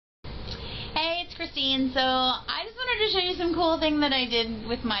it's Christine. So I just wanted to show you some cool thing that I did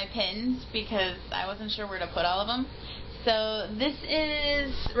with my pins because I wasn't sure where to put all of them. So this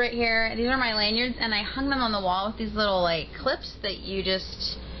is right here. These are my lanyards, and I hung them on the wall with these little like clips that you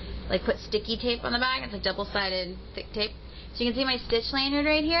just like put sticky tape on the back. It's like double-sided thick tape. So you can see my Stitch lanyard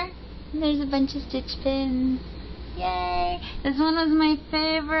right here. And there's a bunch of Stitch pins. Yay! This one was my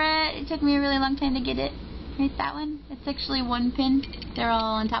favorite. It took me a really long time to get it. Right, that one. It's actually one pin. They're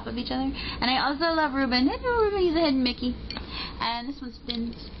all on top of each other. And I also love Ruben. I know Ruben. He's a hidden Mickey. And this one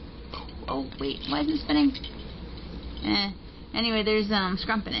spins. Oh wait, why isn't it spinning? Anyway, there's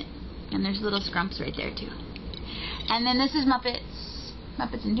Scrump in it, and there's little Scrumps right there too. And then this is Muppets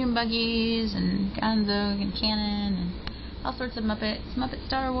and Doom Buggies and Gonzo and Cannon and all sorts of Muppets. Muppet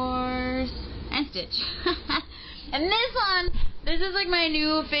Star Wars and Stitch. And this is like my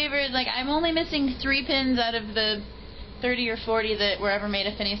new favorite. Like, I'm only missing 3 pins out of the 30 or 40 that were ever made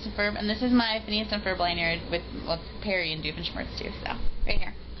of Phineas and Ferb, and this is my Phineas and Ferb lanyard with Perry and Doofenshmirtz too. So right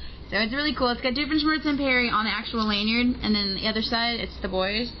here. So it's really cool. It's got Doofenshmirtz and Perry on the actual lanyard, and then the other side it's the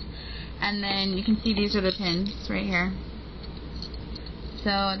boys. And then you can see these are the pins right here.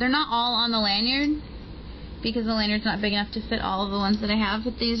 So they're not all on the lanyard because the lanyard's not big enough to fit all of the ones that I have,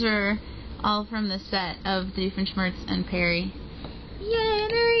 but these are all from the set of Doofenshmirtz and Perry. Yay,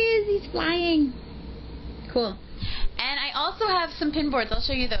 there he is. He's flying. Cool. And I also have some pin boards. I'll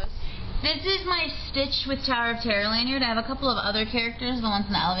show you those. This is my Stitch with Tower of Terror lanyard. I have a couple of other characters, the ones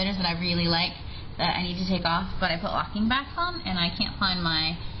in the elevators that I really like, that I need to take off, but I put locking backs on, and I can't find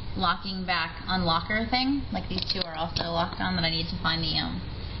my locking back unlocker thing. Like, these two are also locked on, that I need to find the,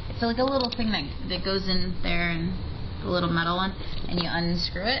 it's like a little thing that goes in there, and the little metal one, and you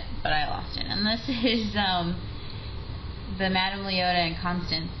unscrew it, but I lost it. And this is, the Madame Leota and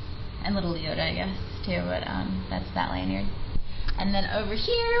Constance, and little Leota, I guess, too, but, that's that lanyard. And then over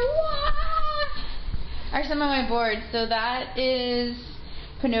here, are some of my boards. So that is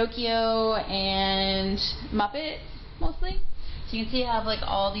Pinocchio and Muppet, mostly. So you can see I have like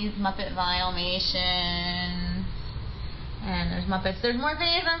all these Muppet Vinylmations. And there's Muppets. There's more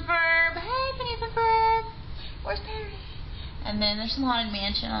Phineas and Ferb. Hey, Phineas and Ferb. Where's Perry? And then there's some Haunted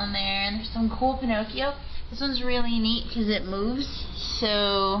Mansion on there. And there's some cool Pinocchio. This one's really neat because it moves.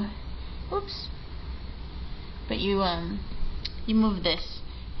 So, whoops. But you move this,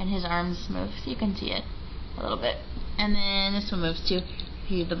 and his arms move, so you can see it a little bit. And then this one moves too.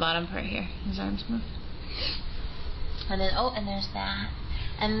 See the bottom part here, his arms move. And then, oh, and there's that.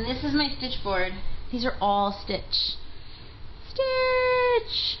 And this is my Stitch board. These are all Stitch.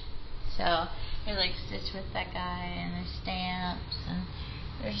 Stitch! So, there's like Stitch with that guy, and there's stamps, and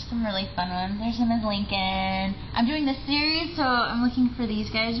there's some really fun ones. There's him as Lincoln. I'm doing this series, so I'm looking for these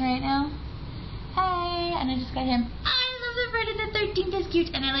guys right now. Hey, and I just got him. Friday the 13th is cute,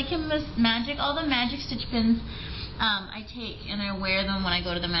 and I like him with magic. All the magic Stitch pins I take and I wear them when I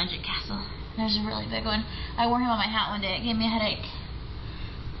go to the Magic Castle. There's a really big one. I wore him on my hat one day. It gave me a headache.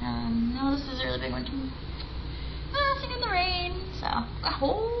 No, this is a really big one too. Sing in the rain. So,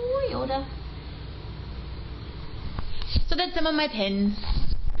 oh, Yoda. So that's some of my pins.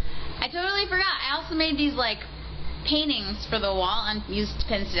 I totally forgot. I also made these like paintings for the wall and used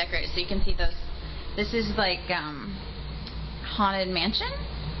pins to decorate, so you can see those. This is like Haunted Mansion,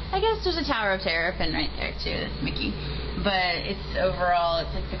 I guess. There's a Tower of Terror pin right there too. That's Mickey. But it's overall,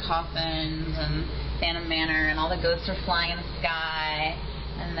 it's like the coffins and Phantom Manor, and all the ghosts are flying in the sky.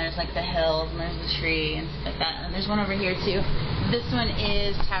 And there's like the hills, and there's the tree and stuff like that. And there's one over here too. This one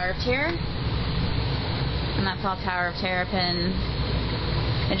is Tower of Terror, and that's all Tower of Terror pins.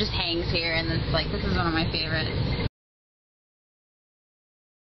 It just hangs here, and it's like, this is one of my favorites.